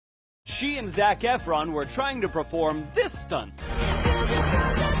She and Zac Efron were trying to perform this stunt.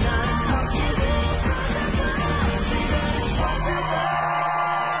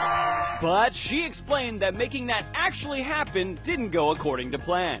 But she explained that making that actually happen didn't go according to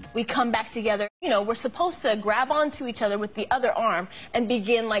plan. We come back together. You know, we're supposed to grab onto each other with the other arm and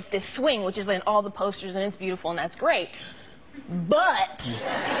begin like this swing, which is in all the posters, and it's beautiful and that's great. But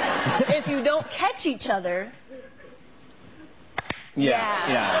if you don't catch each other...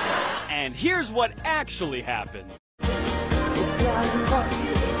 Yeah. And here's what actually happened.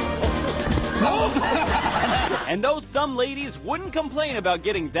 And though some ladies wouldn't complain about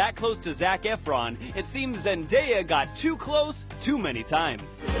getting that close to Zac Efron, it seems Zendaya got too close too many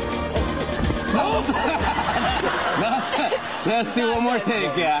times. Let's do one more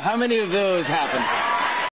take, yeah. How many of those happened?